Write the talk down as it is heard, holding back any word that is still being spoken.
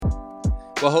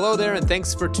Well, hello there, and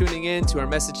thanks for tuning in to our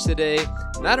message today.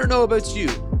 And I don't know about you,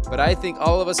 but I think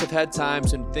all of us have had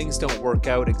times when things don't work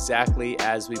out exactly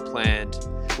as we planned.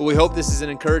 Well, we hope this is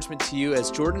an encouragement to you as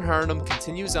Jordan Harnum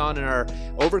continues on in our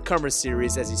Overcomer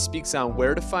series as he speaks on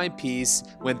where to find peace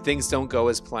when things don't go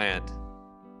as planned.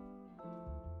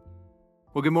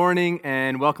 Well, good morning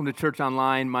and welcome to Church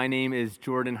Online. My name is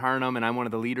Jordan Harnum and I'm one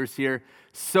of the leaders here.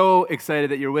 So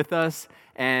excited that you're with us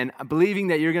and believing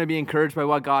that you're going to be encouraged by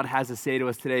what God has to say to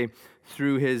us today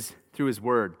through His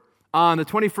Word. On the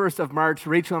 21st of March,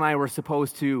 Rachel and I were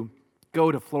supposed to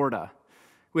go to Florida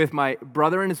with my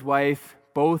brother and his wife,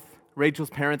 both Rachel's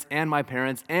parents and my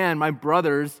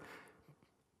brother's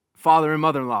father and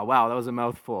mother-in-law. Wow, that was a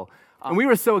mouthful. And we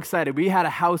were so excited. We had a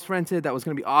house rented that was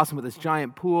going to be awesome with this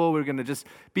giant pool. We were going to just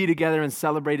be together and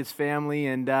celebrate as family,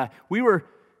 and we were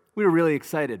really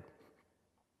excited.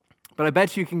 But I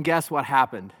bet you can guess what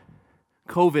happened.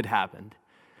 COVID happened.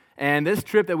 And this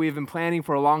trip that we've been planning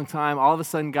for a long time all of a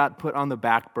sudden got put on the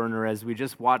back burner as we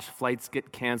just watched flights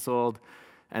get canceled.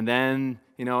 And then,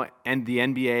 and the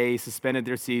NBA suspended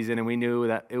their season, and we knew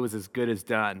that it was as good as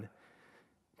done.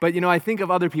 But, I think of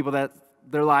other people that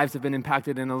their lives have been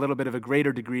impacted in a little bit of a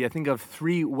greater degree. I think of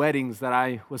 3 weddings that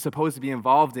I was supposed to be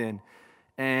involved in,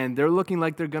 and they're looking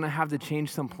like they're going to have to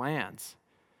change some plans.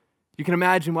 You can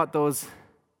imagine what those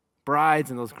brides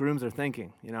and those grooms are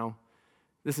thinking,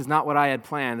 This is not what I had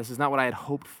planned. This is not what I had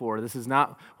hoped for. This is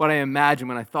not what I imagined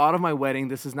when I thought of my wedding.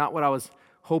 This is not what I was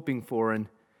hoping for. And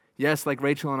yes, like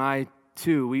Rachel and I,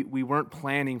 too, we weren't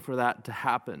planning for that to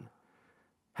happen.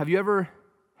 Have you ever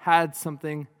had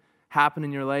something happen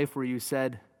in your life where you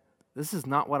said, this is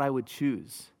not what I would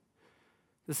choose?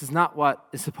 This is not what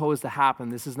is supposed to happen.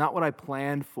 This is not what I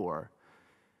planned for.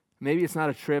 Maybe it's not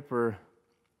a trip, or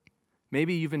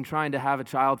maybe you've been trying to have a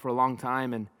child for a long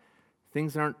time and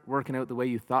things aren't working out the way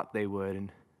you thought they would.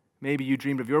 And maybe you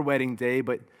dreamed of your wedding day,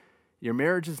 but your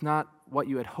marriage is not what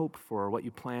you had hoped for or what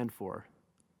you planned for. Or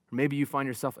maybe you find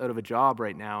yourself out of a job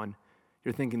right now and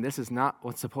you're thinking, this is not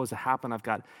what's supposed to happen. I've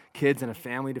got kids and a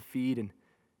family to feed, and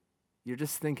you're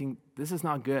just thinking, this is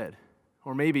not good.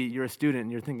 Or maybe you're a student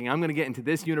and you're thinking, I'm going to get into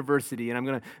this university and I'm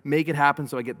going to make it happen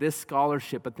so I get this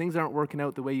scholarship, but things aren't working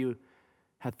out the way you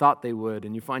had thought they would,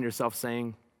 and you find yourself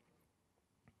saying,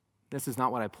 this is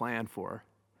not what I planned for.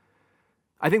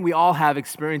 I think we all have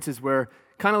experiences where,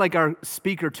 kind of like our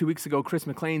speaker 2 weeks ago, Chris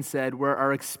McLean, said, where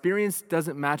our experience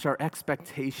doesn't match our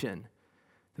expectation.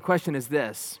 The question is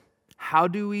this: how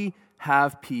do we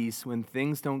have peace when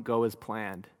things don't go as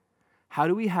planned? How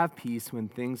do we have peace when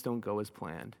things don't go as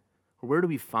planned? Or where do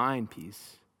we find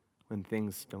peace when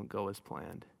things don't go as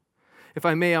planned? If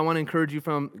I may, I want to encourage you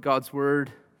from God's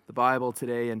Word, the Bible,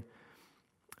 today. And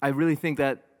I really think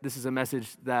that this is a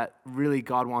message that really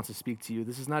God wants to speak to you.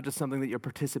 This is not just something that you're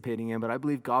participating in, but I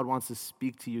believe God wants to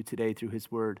speak to you today through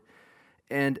His Word.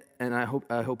 And I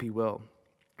hope He will.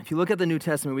 If you look at the New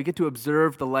Testament, we get to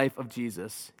observe the life of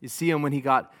Jesus. You see Him when He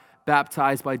got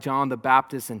baptized by John the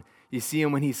Baptist, and you see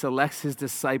Him when He selects His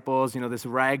disciples, this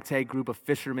ragtag group of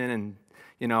fishermen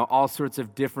and, all sorts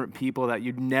of different people that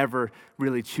you'd never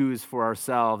really choose for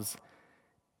ourselves.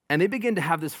 And they begin to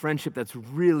have this friendship that's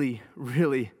really,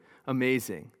 really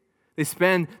amazing. They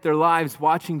spend their lives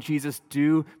watching Jesus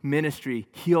do ministry,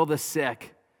 heal the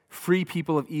sick, free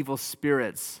people of evil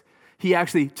spirits. He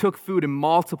actually took food and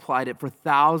multiplied it for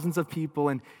thousands of people,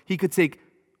 and He could take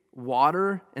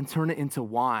water and turn it into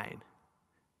wine,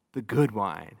 the good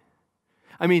wine.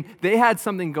 I mean, they had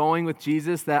something going with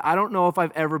Jesus that I don't know if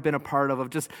I've ever been a part of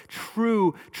just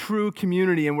true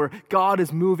community, and where God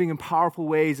is moving in powerful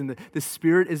ways and the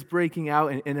Spirit is breaking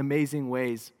out in amazing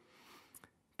ways.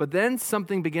 But then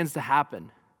something begins to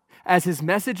happen. As His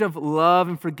message of love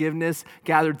and forgiveness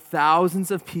gathered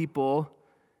thousands of people,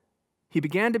 He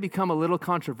began to become a little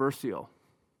controversial.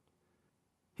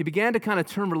 He began to kind of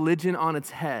turn religion on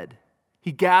its head.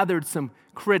 He gathered some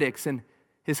critics, and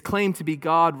His claim to be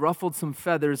God ruffled some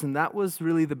feathers, and that was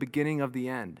really the beginning of the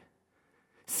end.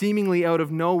 Seemingly out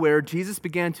of nowhere, Jesus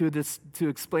began to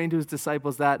explain to His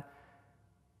disciples that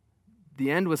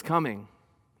the end was coming.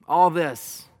 All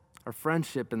this, our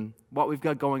friendship and what we've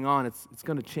got going on, it's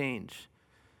going to change.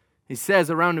 He says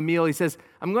around a meal, He says,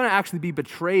 I'm going to actually be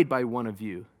betrayed by one of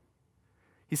you.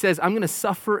 He says, I'm going to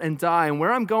suffer and die, and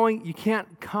where I'm going, you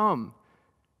can't come.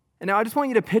 And now I just want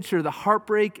you to picture the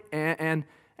heartbreak and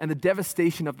the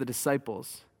devastation of the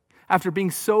disciples. After being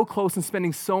so close and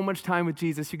spending so much time with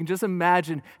Jesus, you can just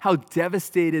imagine how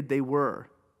devastated they were.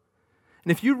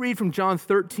 And if you read from John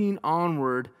 13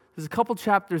 onward, there's a couple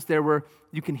chapters there where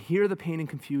you can hear the pain and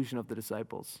confusion of the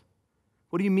disciples.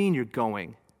 What do you mean you're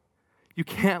going? You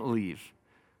can't leave.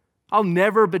 I'll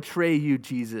never betray you,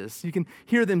 Jesus. You can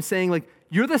hear them saying, like,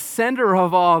 you're the center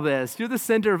of all this. You're the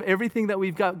center of everything that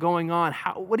we've got going on.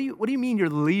 What do you mean you're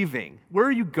leaving? Where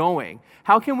are you going?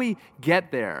 How can we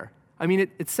get there? I mean,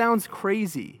 it sounds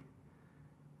crazy.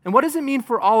 And what does it mean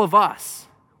for all of us?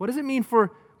 What does it mean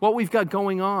for what we've got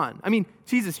going on? I mean,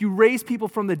 Jesus, you raise people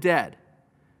from the dead.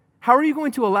 How are you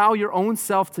going to allow your own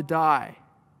self to die?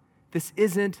 This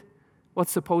isn't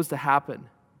what's supposed to happen.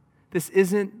 This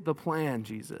isn't the plan,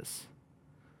 Jesus.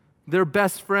 Their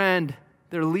best friend,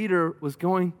 their leader, was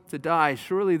going to die.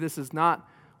 Surely this is not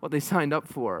what they signed up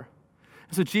for.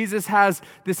 So Jesus has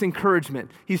this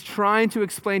encouragement. He's trying to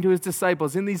explain to his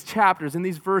disciples in these chapters, in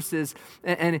these verses,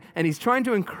 and he's trying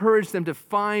to encourage them to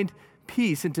find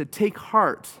peace and to take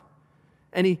heart.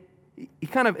 And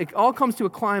it all comes to a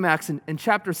climax in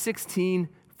chapter 16,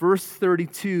 verse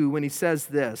 32, when he says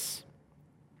this.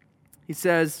 He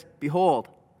says, "Behold,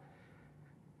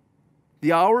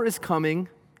 the hour is coming,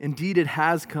 indeed it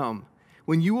has come,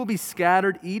 when you will be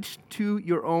scattered each to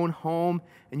your own home,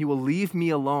 and you will leave me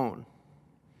alone.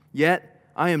 Yet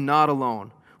I am not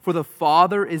alone, for the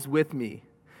Father is with me.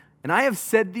 And I have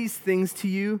said these things to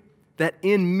you, that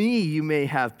in me you may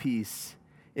have peace.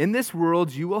 In this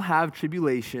world you will have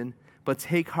tribulation, but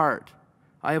take heart.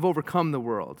 I have overcome the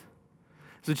world."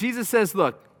 So Jesus says,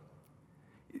 look,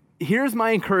 here's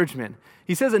my encouragement.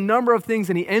 He says a number of things,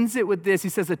 and he ends it with this. He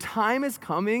says, a time is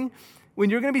coming when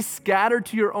you're going to be scattered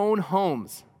to your own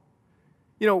homes.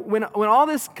 You know, when all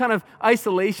this kind of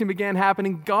isolation began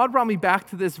happening, God brought me back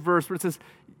to this verse where it says,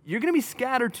 you're going to be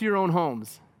scattered to your own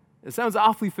homes. It sounds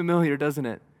awfully familiar, doesn't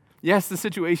it? Yes, the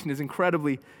situation is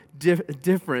incredibly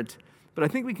different, but I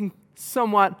think we can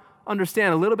somewhat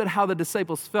understand a little bit how the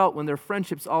disciples felt when their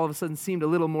friendships all of a sudden seemed a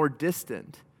little more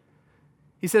distant.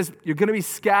 He says, you're going to be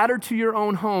scattered to your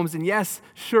own homes. And yes,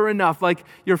 sure enough, like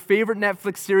your favorite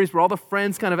Netflix series where all the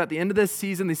friends kind of at the end of this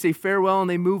season, they say farewell and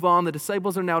they move on. The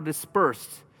disciples are now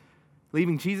dispersed,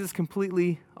 leaving Jesus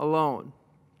completely alone.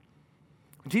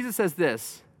 Jesus says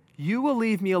this, "You will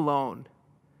leave me alone,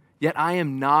 yet I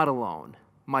am not alone.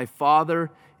 My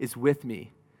Father is with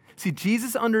me." See,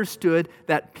 Jesus understood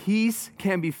that peace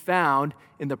can be found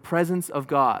in the presence of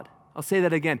God. I'll say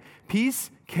that again. Peace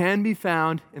can be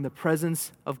found in the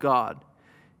presence of God.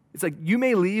 It's like, you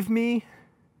may leave me.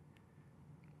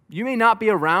 You may not be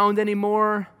around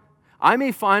anymore. I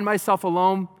may find myself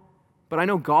alone, but I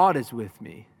know God is with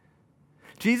me.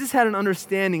 Jesus had an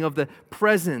understanding of the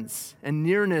presence and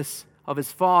nearness of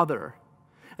his Father.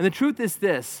 And the truth is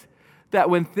this, that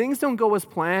when things don't go as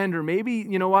planned, or maybe,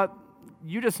 you know what,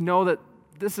 you just know that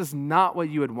this is not what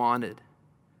you had wanted.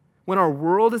 When our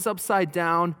world is upside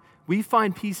down, we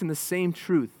find peace in the same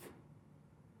truth,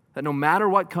 that no matter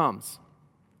what comes,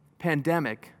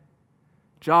 pandemic,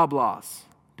 job loss,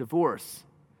 divorce,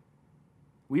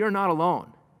 we are not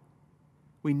alone.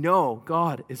 We know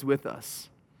God is with us.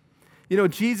 You know,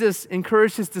 Jesus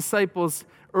encouraged his disciples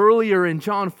earlier in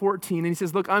John 14, and he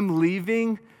says, look, I'm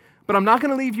leaving, but I'm not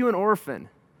going to leave you an orphan.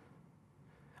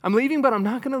 I'm leaving, but I'm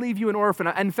not going to leave you an orphan.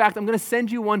 In fact, I'm going to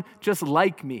send you one just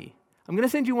like me. I'm going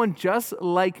to send you one just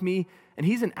like me, and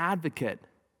he's an advocate.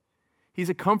 He's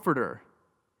a comforter.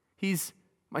 He's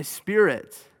my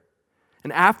Spirit.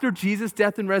 And after Jesus'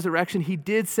 death and resurrection, he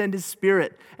did send his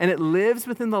Spirit, and it lives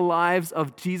within the lives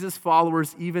of Jesus'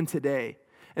 followers even today.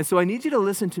 And so I need you to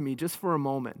listen to me just for a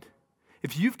moment.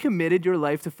 If you've committed your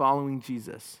life to following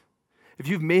Jesus, if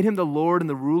you've made him the Lord and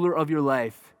the ruler of your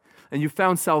life, and you've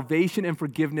found salvation and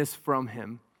forgiveness from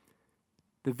him,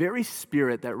 the very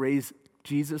Spirit that raised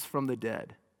Jesus from the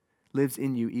dead lives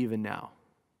in you even now.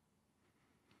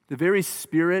 The very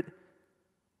Spirit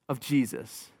of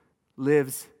Jesus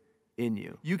lives in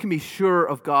you. You can be sure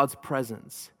of God's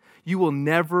presence. You will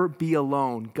never be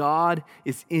alone. God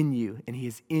is in you, and he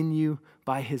is in you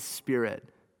by his Spirit.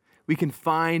 We can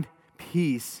find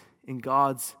peace in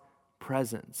God's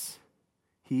presence.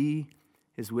 He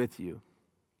is with you.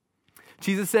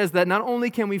 Jesus says that not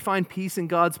only can we find peace in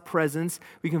God's presence,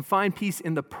 we can find peace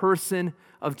in the person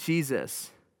of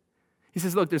Jesus. He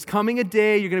says, look, there's coming a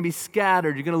day you're going to be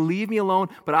scattered. You're going to leave me alone,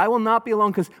 but I will not be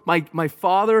alone because my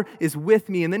Father is with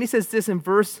me. And then he says this in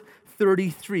verse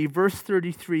 33. Verse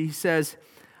 33, he says,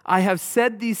 I have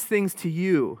said these things to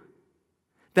you,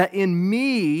 that in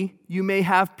me you may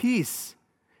have peace.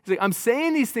 He's like, I'm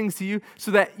saying these things to you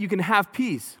so that you can have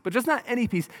peace, but just not any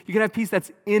peace. You can have peace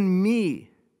that's in me.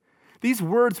 These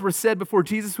words were said before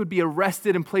Jesus would be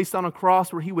arrested and placed on a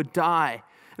cross where he would die.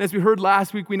 And as we heard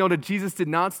last week, we know that Jesus did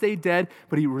not stay dead,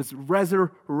 but he was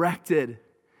resurrected.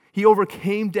 He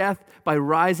overcame death by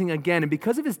rising again. And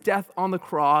because of his death on the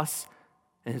cross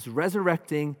and his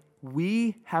resurrecting,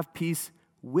 we have peace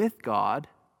with God,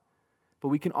 but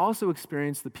we can also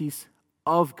experience the peace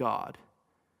of God.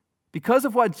 Because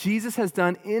of what Jesus has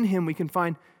done in him, we can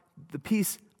find the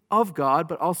peace of God,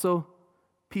 but also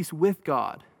peace with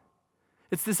God.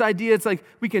 It's this idea, it's like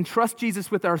we can trust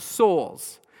Jesus with our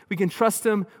souls. We can trust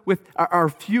him with our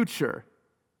future.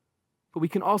 But we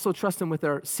can also trust him with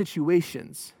our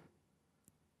situations.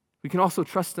 We can also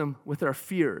trust him with our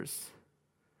fears.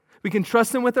 We can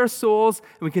trust him with our souls,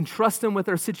 and we can trust him with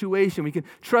our situation. We can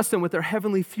trust him with our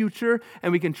heavenly future,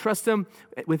 and we can trust him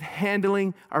with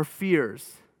handling our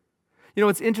fears. You know,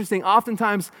 it's interesting.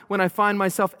 Oftentimes, when I find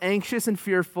myself anxious and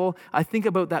fearful, I think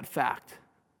about that fact.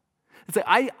 It's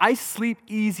like I sleep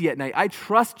easy at night. I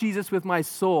trust Jesus with my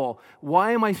soul.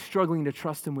 Why am I struggling to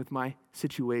trust him with my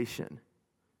situation?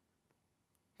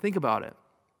 Think about it.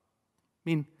 I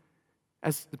mean,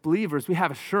 as believers, we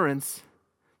have assurance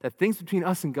that things between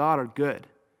us and God are good.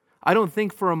 I don't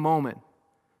think for a moment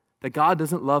that God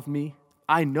doesn't love me.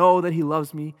 I know that he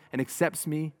loves me and accepts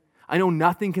me. I know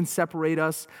nothing can separate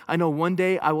us. I know one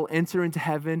day I will enter into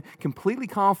heaven completely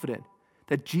confident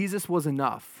that Jesus was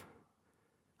enough.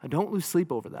 I don't lose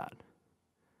sleep over that.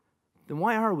 Then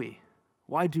why are we?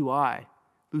 Why do I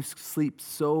lose sleep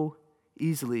so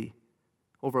easily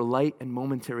over light and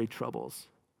momentary troubles,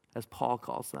 as Paul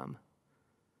calls them?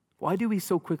 Why do we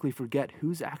so quickly forget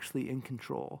who's actually in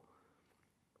control?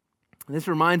 And this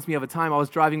reminds me of a time I was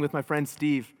driving with my friend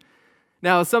Steve.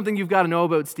 Now, something you've got to know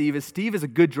about Steve is a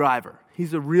good driver.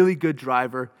 He's a really good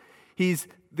driver. He's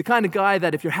the kind of guy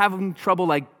that if you're having trouble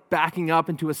like backing up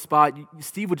into a spot,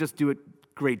 Steve would just do a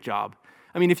great job.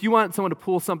 I mean, if you want someone to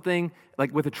pull something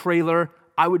like with a trailer,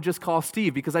 I would just call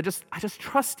Steve because I just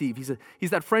trust Steve. He's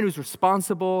that friend who's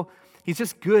responsible. He's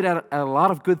just good at a lot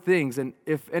of good things. And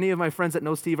if any of my friends that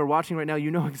know Steve are watching right now,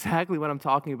 you know exactly what I'm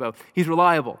talking about. He's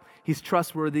reliable. He's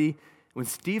trustworthy. When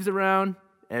Steve's around,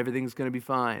 everything's going to be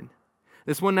fine.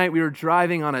 This one night we were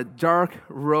driving on a dark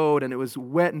road and it was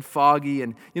wet and foggy.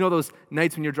 And you know those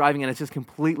nights when you're driving and it's just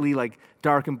completely like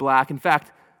dark and black. In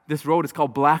fact, this road is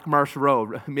called Black Marsh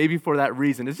Road, maybe for that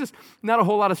reason. It's just not a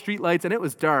whole lot of street lights and it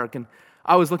was dark. And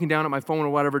I was looking down at my phone or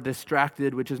whatever,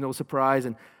 distracted, which is no surprise.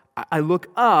 And I look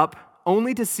up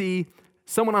only to see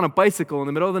someone on a bicycle in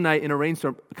the middle of the night in a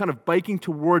rainstorm kind of biking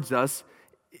towards us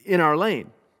in our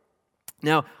lane.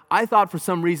 Now, I thought for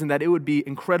some reason that it would be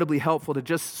incredibly helpful to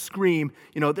just scream,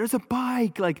 there's a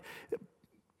bike,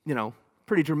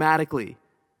 pretty dramatically.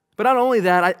 But not only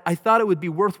that, I thought it would be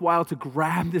worthwhile to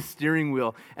grab the steering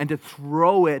wheel and to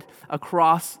throw it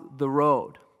across the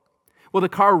road. Well, the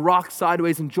car rocked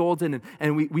sideways and jolted,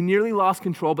 and we nearly lost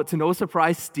control, but to no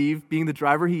surprise, Steve, being the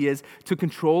driver he is, took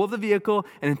control of the vehicle,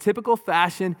 and in typical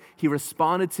fashion, he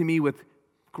responded to me with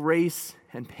grace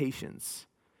and patience.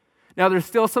 Now, there's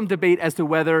still some debate as to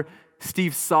whether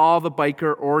Steve saw the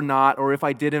biker or not, or if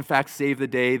I did in fact save the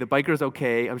day. The biker's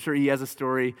okay. I'm sure he has a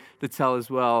story to tell as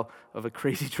well of a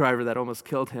crazy driver that almost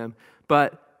killed him.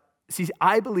 But see,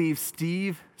 I believe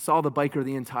Steve saw the biker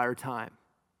the entire time,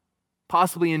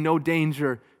 possibly in no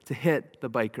danger to hit the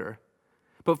biker.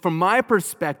 But from my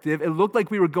perspective, it looked like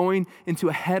we were going into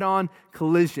a head-on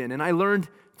collision. And I learned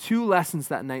 2 lessons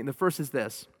that night. And the first is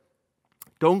this: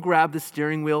 don't grab the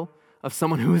steering wheel of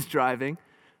someone who is driving.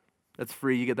 That's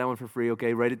free. You get that one for free.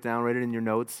 Okay, write it down. Write it in your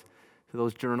notes. To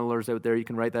those journalers out there, you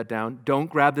can write that down. Don't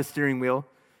grab the steering wheel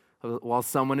while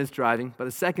someone is driving. But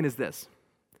the second is this: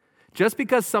 just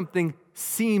because something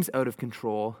seems out of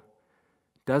control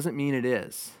doesn't mean it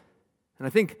is. And I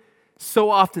think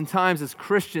so oftentimes as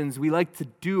Christians, we like to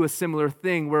do a similar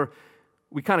thing where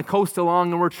we kind of coast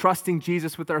along and we're trusting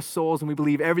Jesus with our souls and we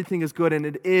believe everything is good, and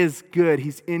it is good.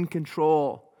 He's in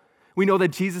control. We know that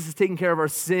Jesus is taking care of our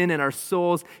sin and our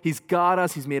souls. He's got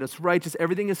us. He's made us righteous.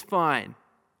 Everything is fine.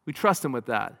 We trust him with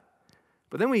that.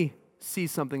 But then we see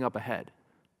something up ahead.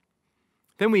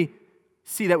 Then we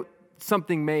see that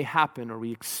something may happen, or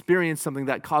we experience something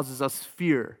that causes us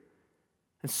fear.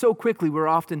 And so quickly we're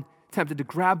often tempted to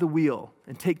grab the wheel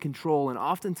and take control, and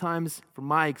oftentimes, from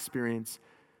my experience,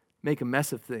 make a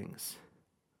mess of things.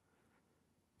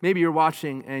 Maybe you're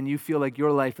watching and you feel like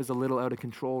your life is a little out of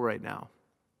control right now.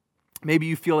 Maybe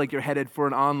you feel like you're headed for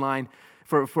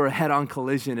a head-on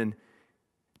collision, and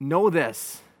know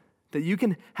this, that you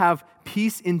can have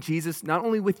peace in Jesus not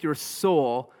only with your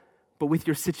soul, but with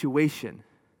your situation.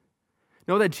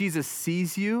 Know that Jesus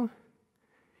sees you,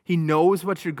 he knows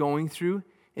what you're going through,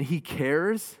 and he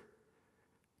cares.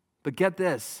 But get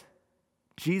this,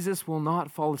 Jesus will not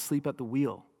fall asleep at the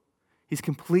wheel. He's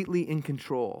completely in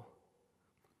control.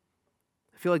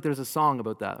 I feel like there's a song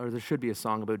about that, or there should be a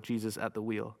song about Jesus at the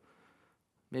wheel.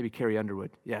 Maybe Carrie Underwood.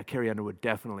 Yeah, Carrie Underwood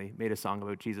definitely made a song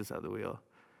about Jesus at the wheel.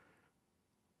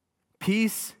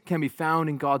 Peace can be found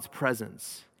in God's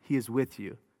presence. He is with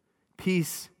you.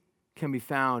 Peace can be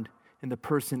found in the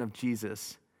person of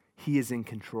Jesus. He is in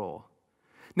control.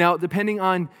 Now, depending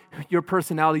on your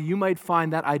personality, you might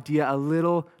find that idea a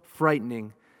little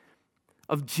frightening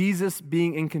of Jesus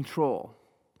being in control.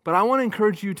 But I want to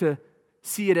encourage you to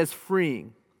see it as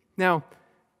freeing. Now,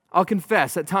 I'll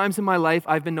confess, at times in my life,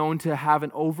 I've been known to have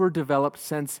an overdeveloped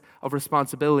sense of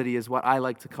responsibility, is what I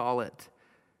like to call it.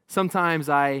 Sometimes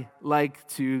I like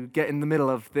to get in the middle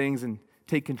of things and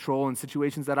take control in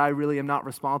situations that I really am not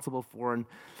responsible for. And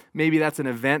maybe that's an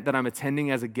event that I'm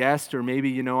attending as a guest, or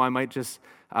maybe, I might just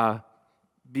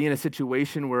be in a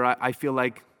situation where I feel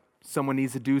like someone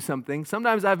needs to do something.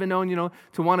 Sometimes I've been known,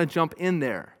 to want to jump in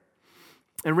there.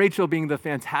 And Rachel, being the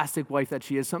fantastic wife that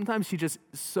she is, sometimes she just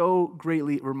so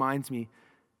greatly reminds me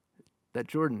that,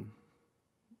 Jordan,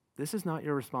 this is not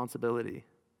your responsibility.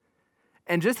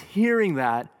 And just hearing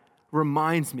that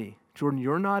reminds me, Jordan,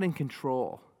 you're not in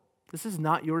control. This is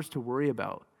not yours to worry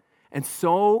about. And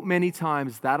so many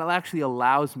times that actually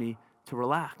allows me to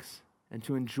relax and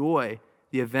to enjoy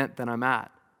the event that I'm at.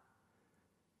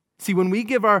 See, when we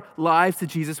give our lives to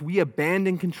Jesus, we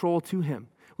abandon control to him.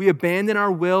 We abandon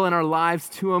our will and our lives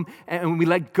to him, and we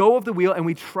let go of the wheel and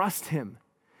we trust him.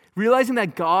 Realizing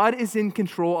that God is in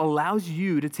control allows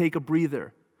you to take a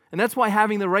breather. And that's why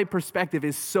having the right perspective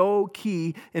is so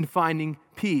key in finding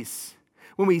peace.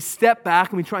 When we step back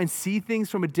and we try and see things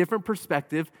from a different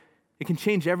perspective, it can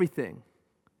change everything.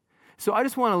 So I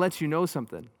just want to let you know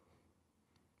something.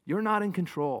 You're not in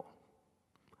control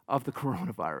of the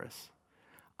coronavirus.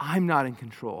 I'm not in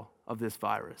control of this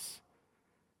virus.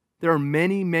 There are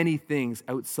many, many things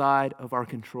outside of our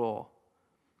control.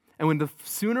 And when the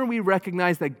sooner we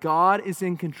recognize that God is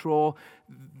in control,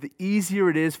 the easier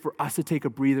it is for us to take a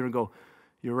breather and go,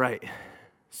 you're right,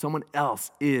 someone else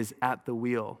is at the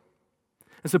wheel.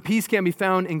 And so peace can be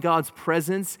found in God's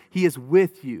presence. He is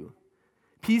with you.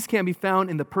 Peace can be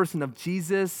found in the person of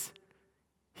Jesus.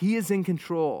 He is in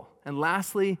control. And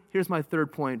lastly, here's my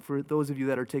third point for those of you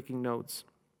that are taking notes.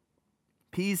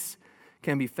 Peace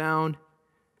can be found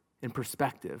in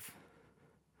perspective.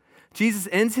 Jesus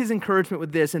ends his encouragement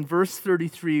with this in verse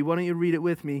 33. Why don't you read it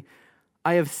with me?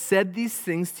 I have said these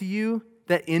things to you,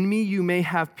 that in me you may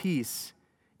have peace.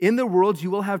 In the world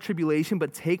you will have tribulation,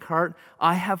 but take heart,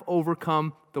 I have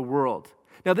overcome the world.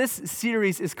 Now this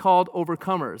series is called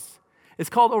Overcomers. It's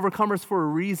called Overcomers for a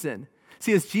reason.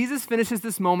 See, as Jesus finishes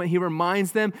this moment, he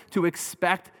reminds them to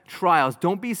expect trials.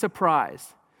 Don't be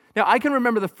surprised. Now, I can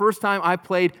remember the first time I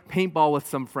played paintball with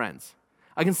some friends.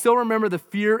 I can still remember the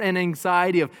fear and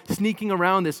anxiety of sneaking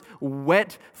around this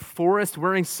wet forest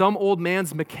wearing some old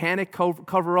man's mechanic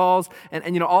coveralls.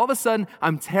 And all of a sudden,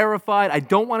 I'm terrified. I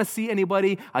don't want to see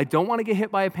anybody. I don't want to get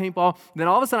hit by a paintball. And then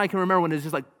all of a sudden, I can remember when it's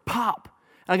just like, pop.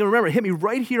 And I can remember it hit me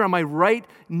right here on my right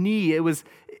knee. It was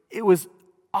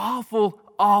awful,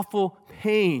 awful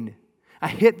pain. I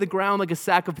hit the ground like a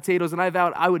sack of potatoes, and I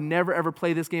vowed I would never, ever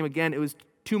play this game again. It was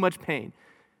too much pain.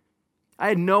 I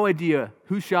had no idea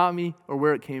who shot me or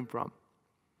where it came from.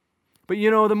 But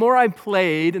the more I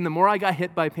played and the more I got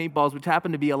hit by paintballs, which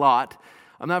happened to be a lot,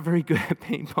 I'm not very good at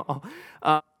paintball,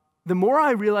 the more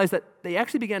I realized that they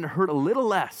actually began to hurt a little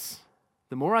less,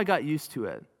 the more I got used to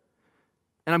it.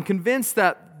 And I'm convinced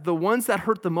that the ones that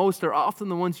hurt the most are often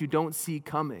the ones you don't see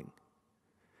coming.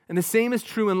 And the same is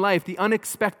true in life, the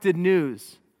unexpected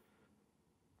news.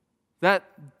 That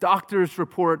doctor's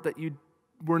report that you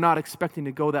were not expecting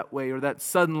to go that way, or that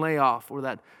sudden layoff, or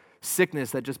that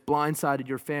sickness that just blindsided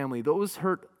your family, those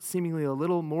hurt seemingly a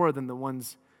little more than the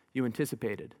ones you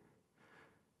anticipated.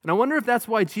 And I wonder if that's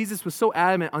why Jesus was so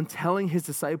adamant on telling his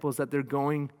disciples that they're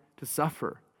going to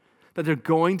suffer, that they're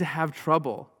going to have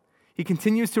trouble. He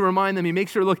continues to remind them, he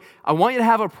makes sure, look, I want you to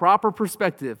have a proper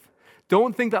perspective.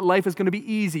 Don't think that life is going to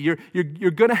be easy.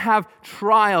 You're going to have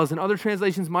trials. In other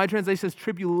translations, my translation says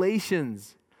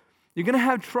tribulations. You're going to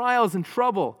have trials and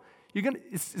trouble.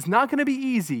 It's not going to be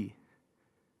easy.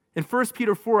 In 1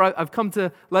 Peter 4, I've come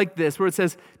to like this, where it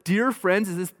says, dear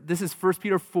friends, this is 1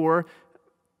 Peter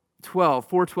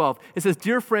 4:12. It says,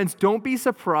 dear friends, don't be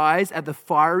surprised at the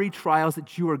fiery trials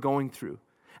that you are going through,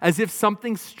 as if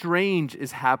something strange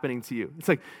is happening to you. It's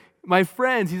like, my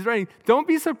friends, he's writing, don't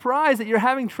be surprised that you're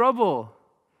having trouble.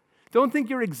 Don't think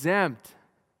you're exempt.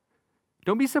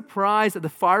 Don't be surprised at the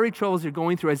fiery troubles you're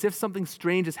going through as if something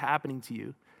strange is happening to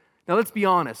you. Now, let's be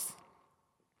honest.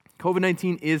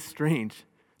 COVID-19 is strange.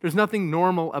 There's nothing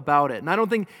normal about it. And I don't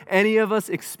think any of us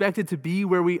expected to be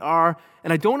where we are.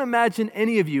 And I don't imagine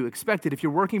any of you expected, if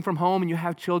you're working from home and you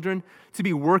have children, to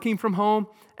be working from home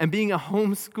and being a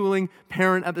homeschooling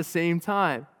parent at the same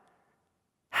time.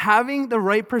 Having the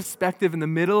right perspective in the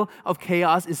middle of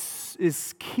chaos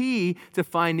is key to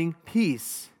finding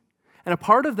peace. And a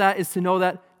part of that is to know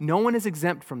that no one is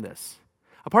exempt from this.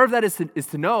 A part of that is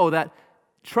to know that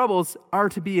troubles are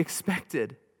to be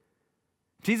expected.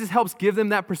 Jesus helps give them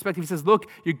that perspective. He says, look,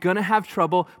 you're going to have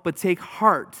trouble, but take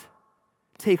heart.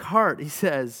 Take heart, he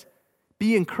says.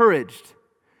 Be encouraged.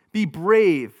 Be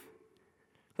brave.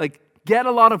 Get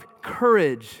a lot of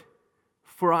courage,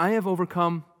 for I have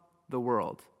overcome the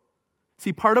world.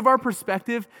 See, part of our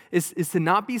perspective is to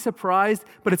not be surprised,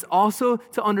 but it's also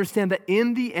to understand that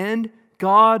in the end,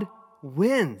 God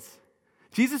wins.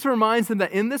 Jesus reminds them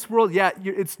that in this world,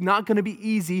 it's not going to be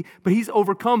easy, but he's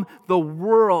overcome the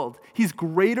world. He's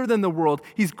greater than the world.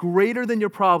 He's greater than your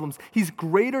problems. He's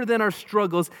greater than our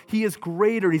struggles. He is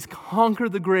greater. He's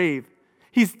conquered the grave.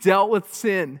 He's dealt with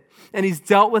sin, and he's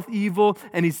dealt with evil,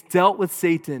 and he's dealt with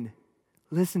Satan.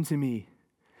 Listen to me.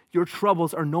 Your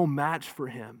troubles are no match for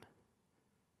him.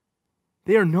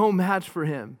 They are no match for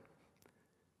him.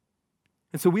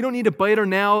 And so we don't need to bite our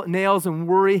nails and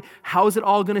worry, how is it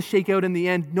all going to shake out in the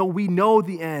end? No, we know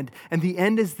the end. And the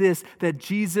end is this, that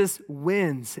Jesus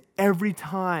wins every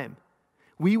time.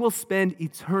 We will spend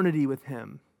eternity with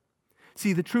him.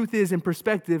 See, the truth is, in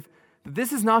perspective, that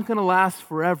this is not going to last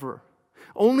forever.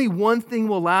 Only one thing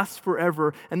will last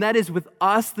forever, and that is with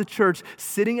us, the church,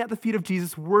 sitting at the feet of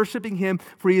Jesus, worshiping him,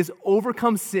 for he has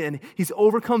overcome sin. He's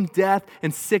overcome death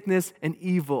and sickness and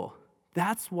evil.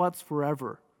 That's what's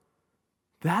forever.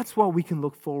 That's what we can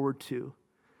look forward to.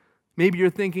 Maybe you're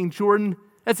thinking, Jordan,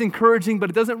 that's encouraging, but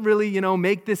it doesn't really,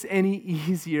 make this any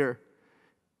easier.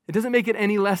 It doesn't make it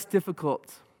any less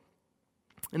difficult.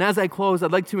 And as I close,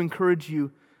 I'd like to encourage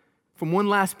you from one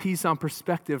last piece on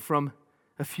perspective from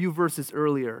a few verses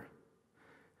earlier.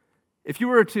 If you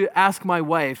were to ask my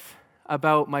wife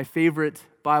about my favorite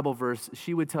Bible verse,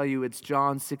 she would tell you it's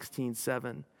John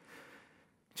 16:7.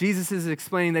 Jesus is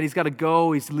explaining that he's got to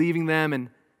go, he's leaving them, and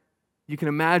you can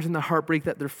imagine the heartbreak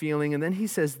that they're feeling. And then he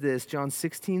says this, John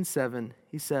 16:7,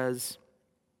 he says,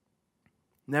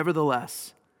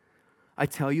 "Nevertheless, I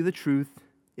tell you the truth,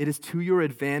 it is to your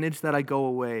advantage that I go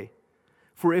away.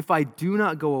 For if I do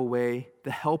not go away,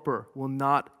 the Helper will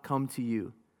not come to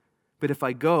you. But if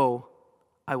I go,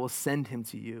 I will send him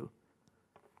to you."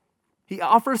 He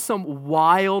offers some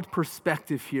wild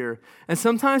perspective here. And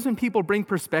sometimes when people bring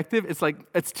perspective, it's like,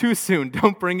 it's too soon.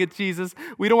 Don't bring it, Jesus.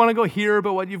 We don't want to go hear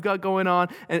about what you've got going on.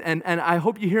 And I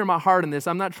hope you hear my heart in this.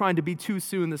 I'm not trying to be too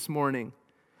soon this morning.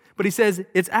 But he says,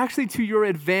 it's actually to your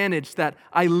advantage that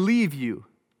I leave you.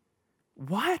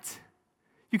 What?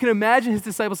 You can imagine his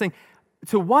disciples saying,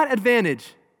 to what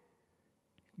advantage?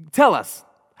 Tell us,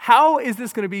 how is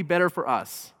this going to be better for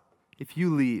us if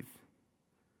you leave?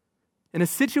 In a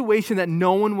situation that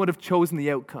no one would have chosen the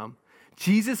outcome,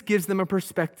 Jesus gives them a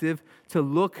perspective to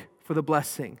look for the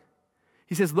blessing.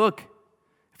 He says, look,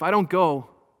 if I don't go,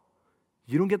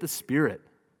 you don't get the Spirit.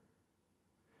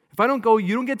 If I don't go,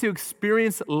 you don't get to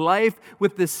experience life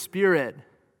with the Spirit.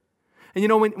 And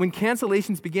when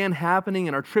cancellations began happening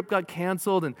and our trip got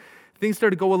canceled and things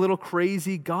started to go a little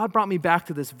crazy, God brought me back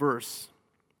to this verse.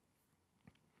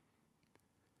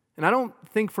 And I don't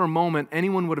think for a moment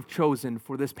anyone would have chosen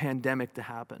for this pandemic to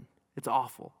happen. It's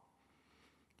awful.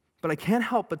 But I can't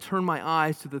help but turn my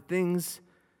eyes to the things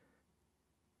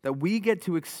that we get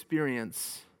to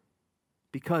experience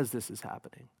because this is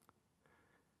happening.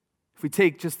 If we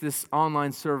take just this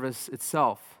online service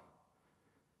itself,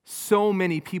 so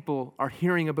many people are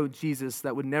hearing about Jesus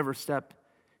that would never step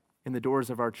in the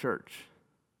doors of our church.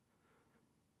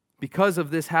 Because of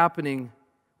this happening,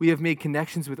 we have made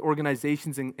connections with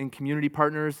organizations and community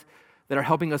partners that are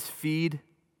helping us feed.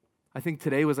 I think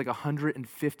today was like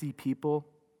 150 people.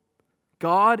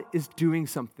 God is doing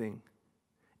something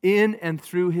in and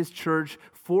through his church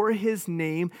for his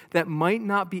name that might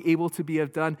not be able to be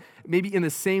done maybe in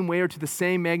the same way or to the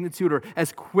same magnitude or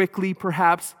as quickly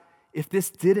perhaps if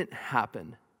this didn't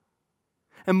happen.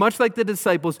 And much like the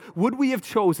disciples, would we have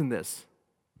chosen this?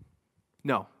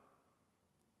 No.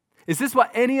 Is this what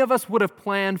any of us would have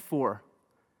planned for?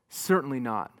 Certainly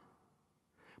not.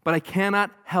 But I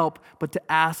cannot help but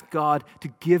to ask God to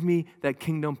give me that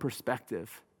kingdom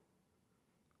perspective.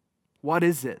 What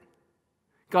is it?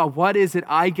 God, what is it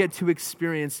I get to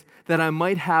experience that I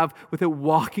might have without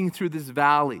walking through this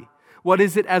valley? What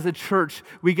is it as a church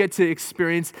we get to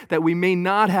experience that we may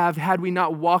not have had we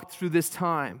not walked through this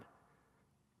time?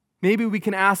 Maybe we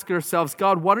can ask ourselves,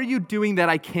 God, what are you doing that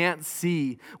I can't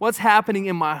see? What's happening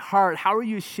in my heart? How are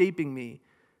you shaping me?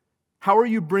 How are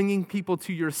you bringing people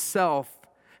to yourself?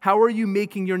 How are you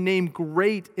making your name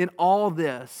great in all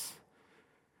this?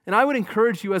 And I would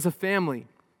encourage you as a family,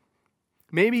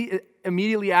 Maybe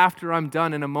immediately after I'm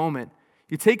done in a moment,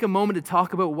 you take a moment to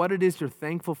talk about what it is you're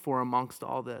thankful for amongst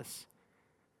all this.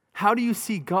 How do you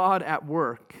see God at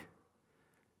work?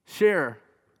 Share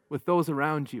with those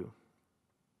around you.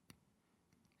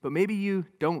 But maybe you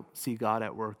don't see God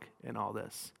at work in all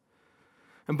this.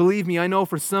 And believe me, I know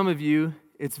for some of you,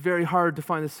 it's very hard to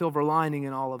find the silver lining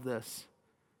in all of this.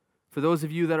 For those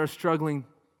of you that are struggling,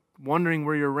 wondering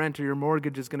where your rent or your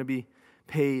mortgage is going to be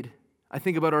paid, I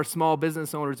think about our small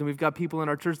business owners, and we've got people in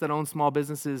our church that own small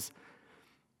businesses.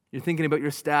 You're thinking about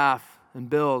your staff and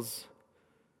bills,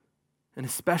 and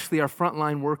especially our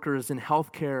frontline workers in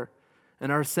healthcare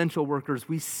and our essential workers.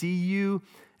 We see you,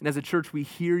 and as a church, we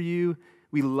hear you,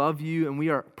 we love you, and we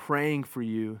are praying for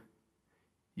you.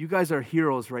 You guys are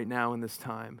heroes right now in this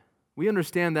time. We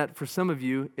understand that for some of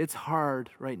you, it's hard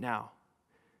right now.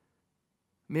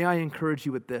 May I encourage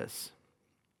you with this.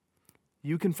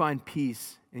 You can find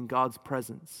peace in God's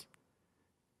presence.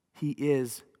 He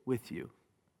is with you.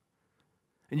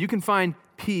 And you can find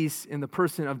peace in the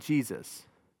person of Jesus.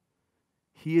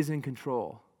 He is in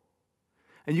control.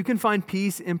 And you can find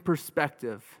peace in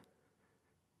perspective.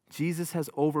 Jesus has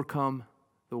overcome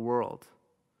the world.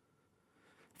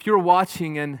 If you're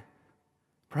watching and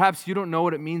perhaps you don't know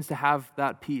what it means to have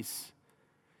that peace,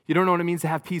 you don't know what it means to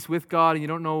have peace with God, and you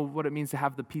don't know what it means to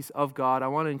have the peace of God, I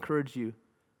want to encourage you.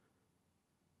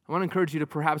 I want to encourage you to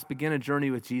perhaps begin a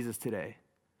journey with Jesus today.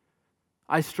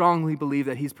 I strongly believe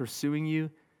that He's pursuing you,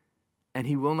 and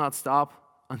He will not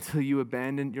stop until you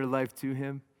abandon your life to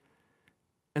Him.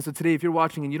 And so today, if you're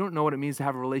watching and you don't know what it means to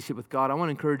have a relationship with God, I want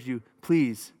to encourage you,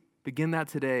 please begin that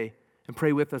today and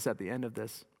pray with us at the end of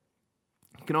this.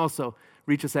 You can also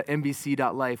reach us at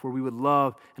mbc.life, where we would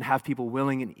love and have people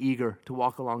willing and eager to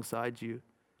walk alongside you.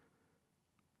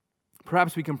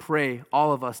 Perhaps we can pray,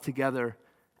 all of us together,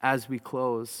 as we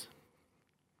close.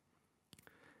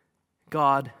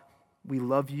 God, we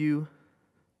love you,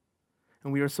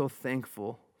 and we are so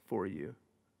thankful for you.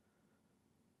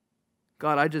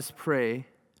 God, I just pray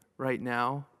right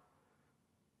now,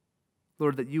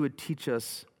 Lord, that you would teach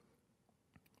us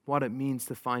what it means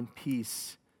to find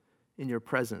peace in your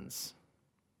presence.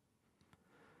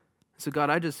 So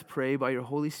God, I just pray by your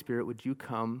Holy Spirit, would you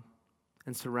come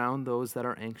and surround those that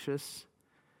are anxious,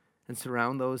 and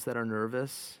surround those that are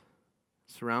nervous,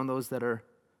 surround those that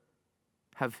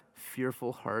have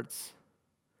fearful hearts.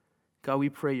 God, we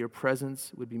pray your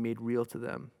presence would be made real to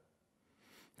them,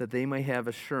 that they may have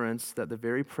assurance that the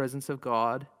very presence of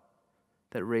God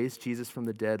that raised Jesus from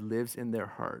the dead lives in their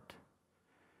heart,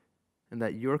 and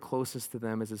that your closest to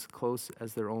them is as close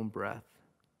as their own breath.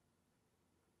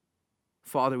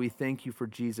 Father, we thank you for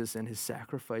Jesus and his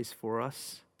sacrifice for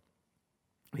us.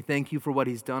 We thank you for what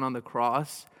he's done on the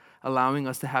cross, allowing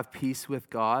us to have peace with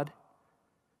God.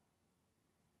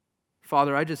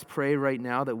 Father, I just pray right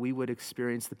now that we would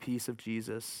experience the peace of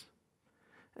Jesus.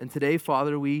 And today,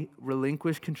 Father, we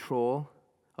relinquish control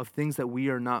of things that we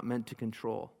are not meant to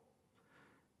control.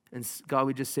 And God,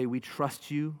 we just say we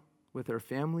trust you with our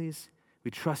families.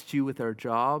 We trust you with our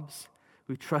jobs.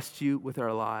 We trust you with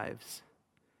our lives.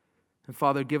 And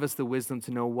Father, give us the wisdom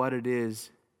to know what it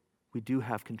is we do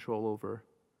have control over,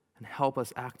 and help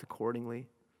us act accordingly.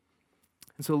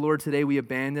 And so, Lord, today we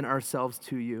abandon ourselves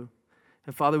to you.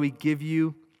 And Father, we give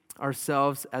you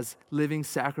ourselves as living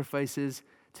sacrifices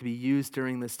to be used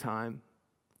during this time.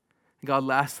 And God,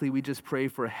 lastly, we just pray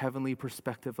for a heavenly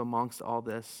perspective amongst all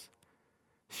this.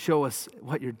 Show us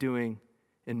what you're doing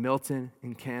in Milton,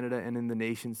 in Canada, and in the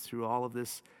nations through all of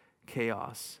this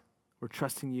chaos. We're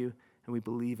trusting you and we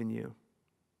believe in you.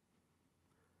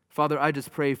 Father, I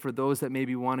just pray for those that may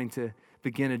be wanting to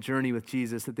begin a journey with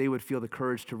Jesus, that they would feel the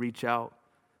courage to reach out.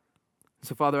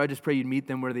 So, Father, I just pray you'd meet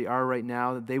them where they are right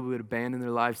now, that they would abandon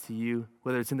their lives to you,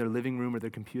 whether it's in their living room or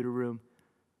their computer room,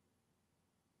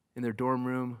 in their dorm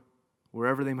room,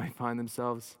 wherever they might find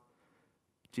themselves.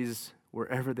 Jesus,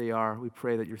 wherever they are, we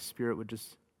pray that your Spirit would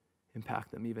just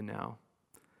impact them even now.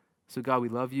 So, God, we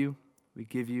love you. We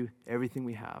give you everything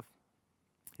we have.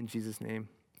 In Jesus' name,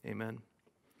 amen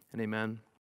and amen.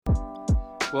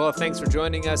 Well, thanks for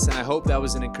joining us, and I hope that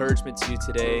was an encouragement to you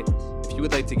today. If you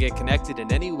would like to get connected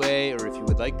in any way, or if you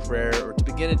would like prayer, or to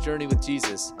begin a journey with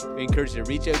Jesus, we encourage you to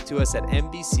reach out to us at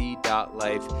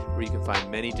mbc.life, where you can find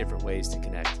many different ways to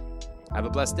connect. Have a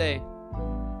blessed day.